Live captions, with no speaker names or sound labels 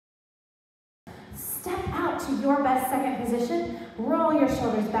to your best second position. Roll your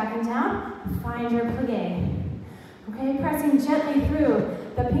shoulders back and down. Find your plie. Okay, pressing gently through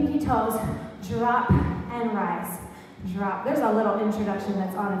the pinky toes. Drop and rise. Drop. There's a little introduction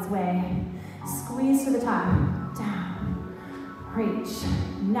that's on its way. Squeeze to the top. Down. Reach.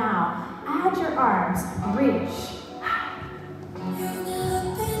 Now, add your arms. Reach.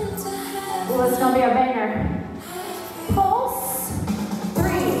 Ooh, it's going to be a banger. Pulse. 3,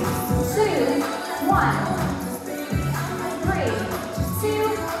 2, 1. 3, 2,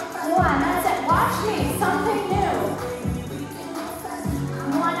 1. That's it. Watch me. Something new.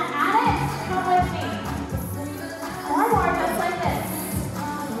 You want to add it? Come with me. Or more, just like this.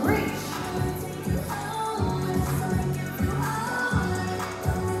 Reach.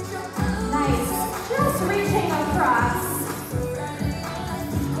 Nice. Just reaching across.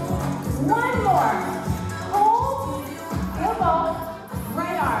 One more. Hold. Elbow.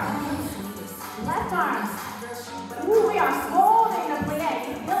 Right arm. Left arm. Ooh, we are holding the plie.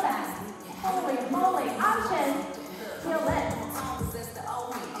 You feel that? Holy moly. Option. Feel it.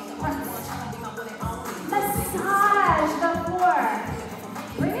 Massage the floor.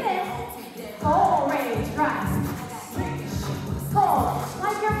 Bring it in. Full range. Rise. Reach. Pull.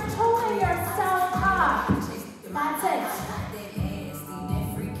 Like you're pulling yourself up. That's it.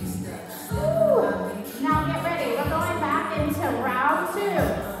 Now get ready. We're going back into round 2.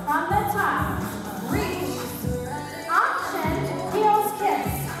 From the top. Reach. Option. Heels kiss.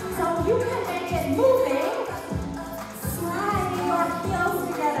 So you can make it moving. Sliding your heels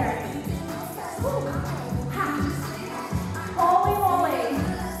together. Ha. Holy moly.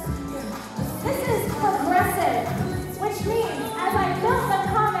 This is progressive, which means as I built the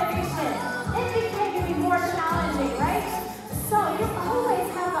combination, it became to be more challenging, right? So you always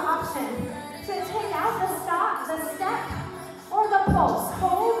have the option to take out the stop, the step, or the pulse.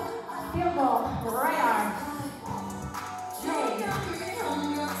 Hold, field goal, right arm. Change.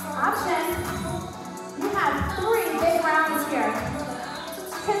 Option. You have 3 big rounds here.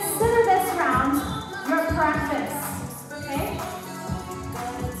 Consider this round your practice. Okay?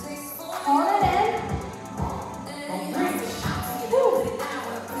 Hold it in. Reach. Woo.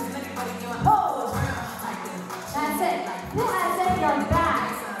 Hold. That's it. Feel as if your back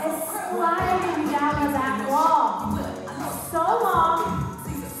is sliding down the back wall. So long,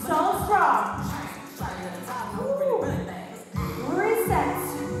 so strong. Woo. Reset.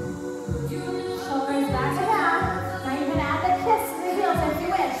 Shoulders back and down. Now you can add the kiss to the heels if you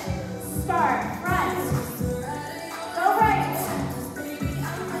wish. Start front. Go right.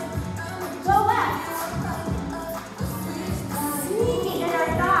 Go left. Sneaky inner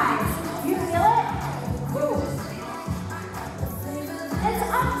thighs. You feel it? Woo. It's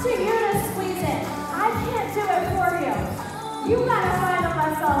up to you to squeeze it. I can't do it for you. You gotta find the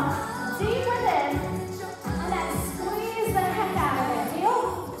muscle deep within and then squeeze the heck out of it. Deal?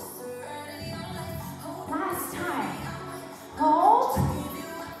 Last time. Hold.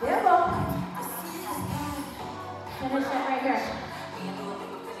 There you go. Finish it right here.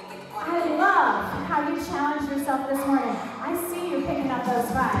 I love how you challenge yourself this morning. I see you picking up those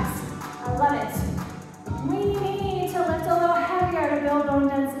 5s. I love it. We need to lift a little heavier to build bone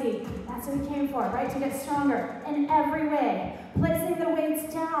density. That's what we came for, right? To get stronger in every way. Placing the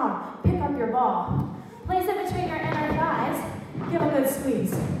weights down. Pick up your ball. Place it between your inner thighs. Give a good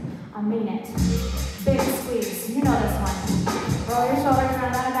squeeze. I mean it. Big squeeze. You know this one. Roll your shoulders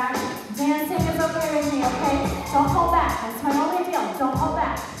around that back. Dancing is okay with me, okay? Don't hold back. That's my only deal. Don't hold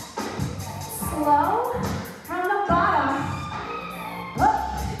back. Slow from the bottom. Up.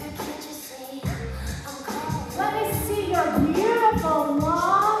 Let me see your beautiful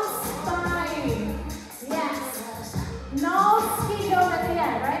long spine. Yes. No ski over at the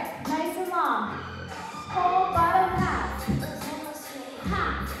end, right? Nice and long. Whole bottom half.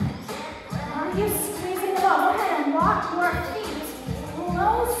 Half. Are you squeezing the ball? Go ahead and walk your feet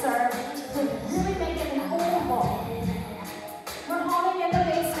closer to really make it an oval. We're holding in the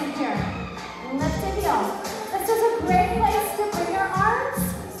basement here. Lift the heel.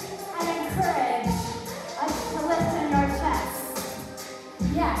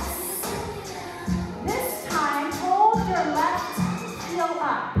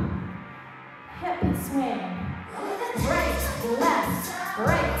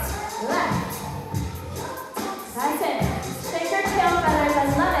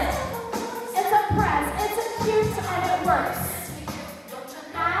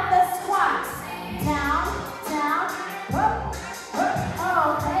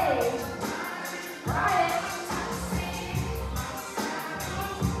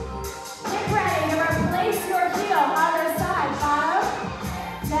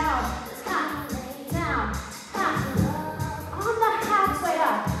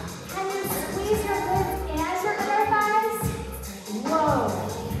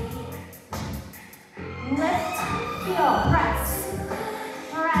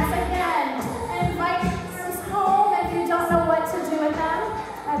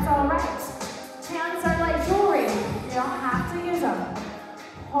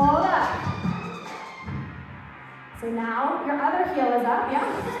 yeah?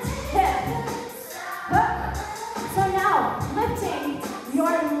 Hip. Hook. So now, lifting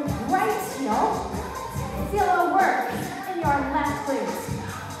your right heel, feel a work in your left glute.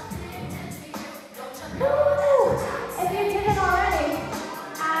 Woo! If you didn't already,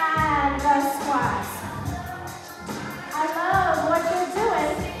 add the squats. I love what you're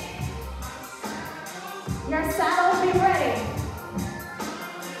doing. Your saddle will be ready.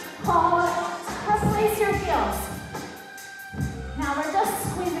 Hold, replace your heels. Now we're just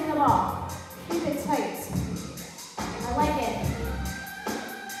squeezing the ball. Keep it tight. I like it.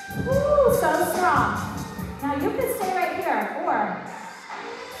 Woo, so strong. Now you can stay right here, or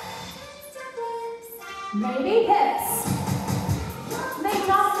maybe hips. They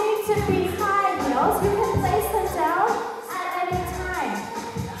don't need to be high heels. You can place them down at any time.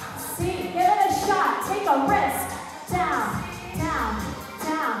 See, give it a shot. Take a risk. Down, down,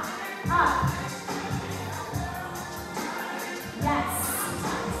 down, up. Yes.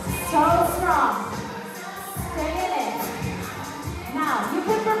 So strong. Stay in it. Now, you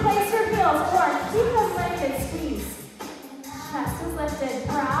can replace your heels or keep them lifted. Squeeze. Chest is lifted.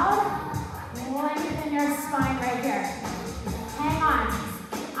 Proud. Lengthen your spine right here. Hang on.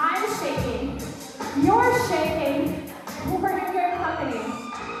 I'm shaking. You're shaking. We're in your company.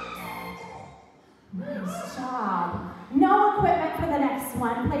 Nice job. No equipment for the next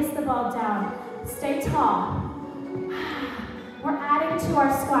one. Place the ball down. Stay tall. We're adding to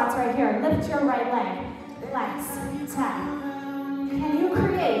our squats right here. Lift your right leg. Flex. Tap. Can you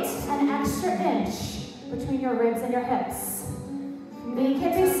create an extra inch between your ribs and your hips? Make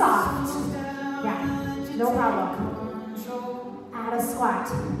it be soft. Yeah, no problem. Add a squat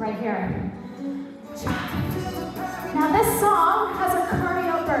right here. Now this song has a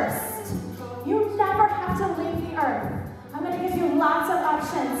cardio burst. You never have to leave the earth. I'm going to give you lots of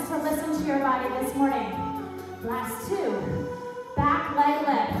options to listen to your body this morning. Last two. Back leg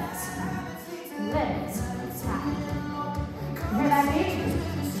lift. Lift. Tap. You hear that beat?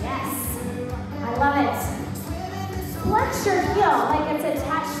 Yes. I love it. Flex your heel like it's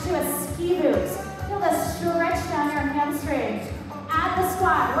attached to a ski boot. Feel the stretch down your hamstring. Add the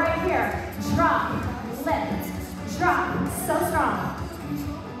squat right here. Drop, lift, drop. So strong.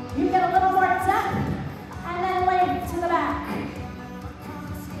 You get a little more depth, and then length to the back.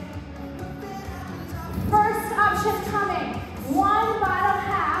 First option coming. One bottom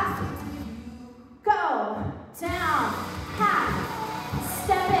half. Go. Down. Half.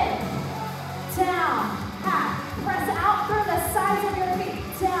 Step in. Down. Half. Press out through the sides of your feet.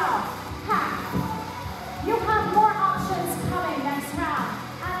 Down. Half. You have more options coming next round.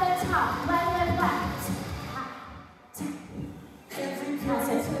 At the top, leg lift left. That's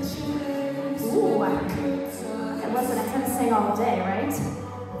it. Ooh. Okay, listen, I can sing all day, right? I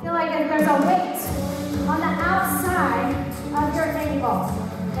feel like if there's a weight on the outside of your ankle.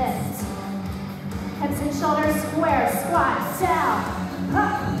 Lift. Hips and shoulders square. Squat. Down.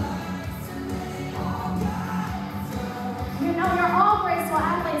 Up. You know you're all graceful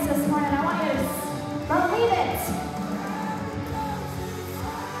athletes this morning. I want you to believe it.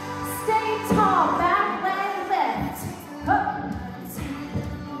 Stay tall. Back leg lift. Up.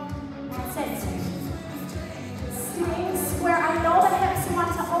 That's it. Staying square. I know the hips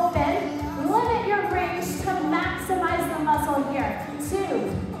want to open. Limit your range to maximize the muscle here. 2.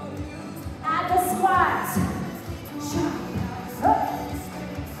 Add the squat. Up.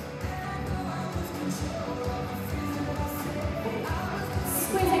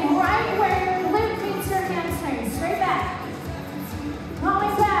 Squeezing right where your glute meets your hamstring. Straight back.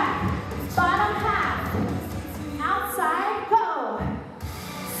 Going back. Bottom half. Outside. Go.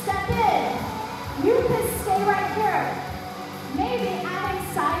 Step in. You can stay right here. Maybe adding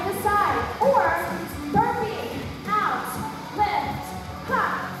side to side. Or burpee. Out. Lift.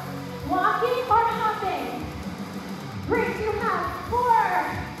 Hop. Walking or hopping. Breathe. You have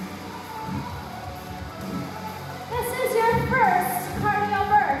 4. This is your first cardio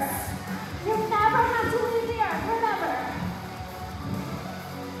burst. You never have to leave the earth, remember.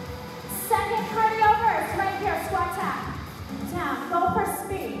 Second cardio burst, right here, squat tap. Down, go for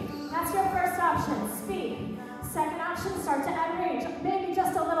speed. That's your first option, speed. Second option, start to add range, maybe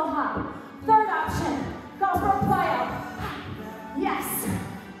just a little hop. Third option, go for plyo. Yes,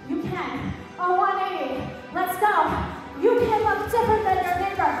 you can. A 180, let's go. You can look different than your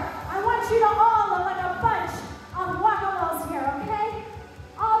neighbor. I want you to all look like a bunch of guacamoles here, okay?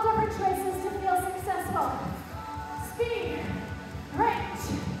 All different choices to feel successful. Speed, range,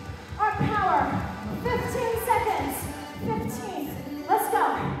 or power. 15 seconds. 15. Let's go.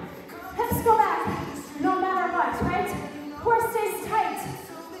 Hips go back, no matter what, right? Core stays tight.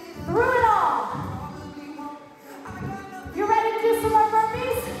 Through it all.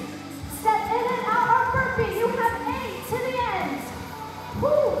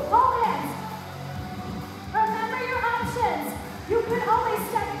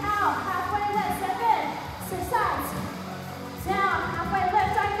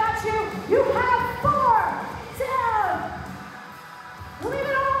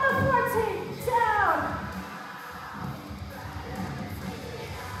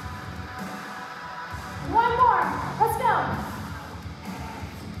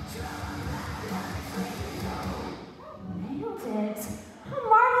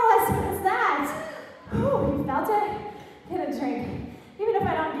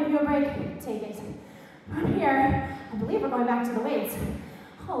 back to the weights.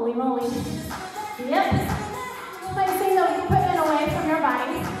 Holy moly. Yep. Placing the equipment away from your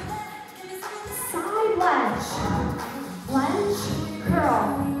body. Side lunge. Lunge, curl.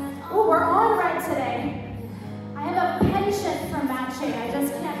 Ooh, we're on right today. I have a penchant for matching. I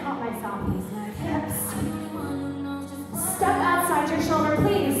just can't help myself. Hips. Step outside your shoulder,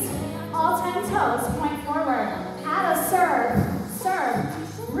 please. All 10 toes, point forward. Add a serve.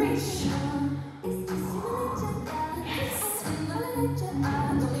 Serve. Reach. Yes.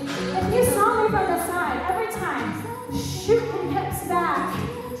 If you saw me from the side, every time, shoot the hips back.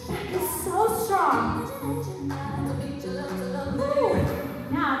 Back is so strong. Woo.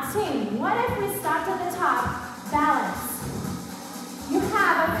 Now, team, what if we stopped at the top? Balance. You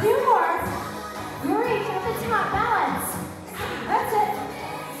have a few more. You reach at the top, balance. That's it.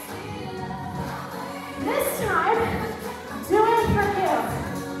 This time, do it for you.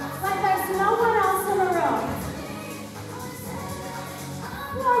 Like there's no one else in the room.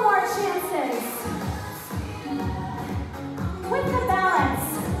 4 more chances. With the balance,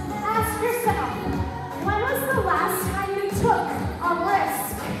 ask yourself, when was the last time you took a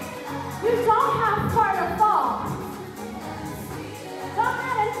risk? You don't have far to fall. Go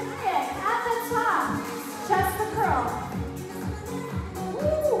ahead and try it at the top. Just the curl.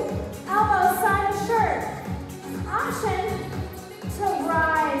 Woo. Elbows side of shirt. Option to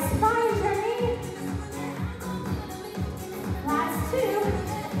rise. Find your knee. Last 2.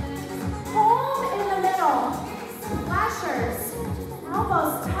 Hold in the middle. Flashers.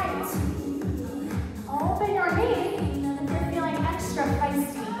 Elbows tight. Open your knee if you're feeling extra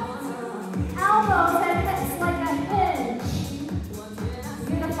feisty. Elbows and hips like a hinge.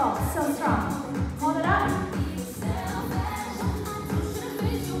 Beautiful. So strong. Hold it up.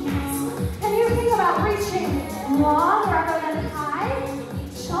 Can you think about reaching long rather than high?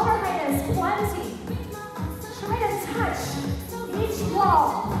 Shoulder height is plenty. Try to touch each wall.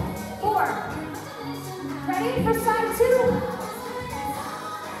 4. Ready for side 2?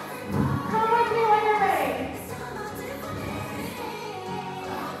 Come with me when you're ready.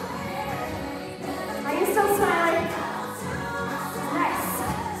 Are you still smiling? Nice.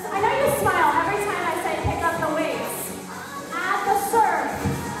 I know you smile every time I say pick up the weights. Add the serve.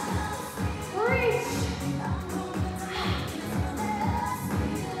 Reach.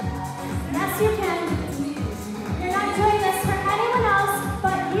 Yes, you can. You're not doing this for anyone else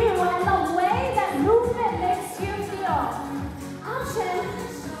but you and the way that movement makes you feel. Option.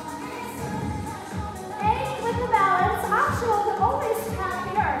 A with the balance. Optional to always tap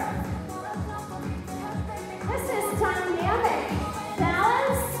here. This is dynamic.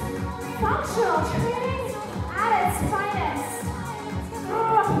 Balance. Functional training at its finest.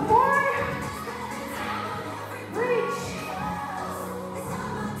 4. Reach.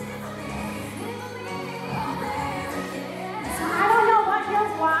 So I don't know what your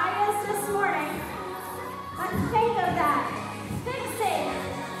why is this morning, but think of that. Fixate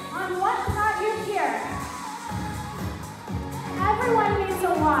on what brought you here. Everyone needs a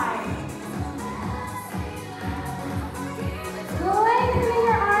why. Lengthening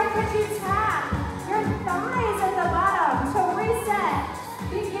your arms as you tap. Your thighs at the bottom to reset.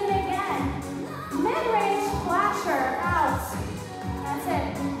 Begin again. Mid-range flasher out. That's it.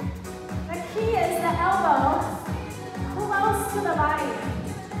 The key is the elbow close to the body.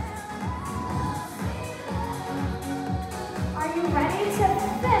 Are you ready to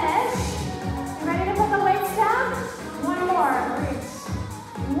finish? You ready to put the weights down? 1 more. Reach.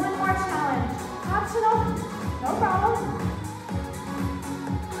 1 more challenge. Optional. No problem.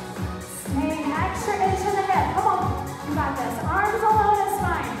 Staying extra into the hip. Come on. You got this. Arms alone is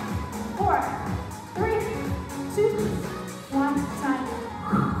fine. 4, 3, 2, 1. Time.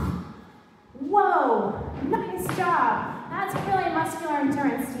 Whoa. Nice job. That's really muscular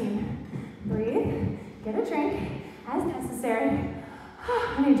endurance, team. Breathe. Get a drink as necessary.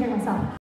 I need to drink myself.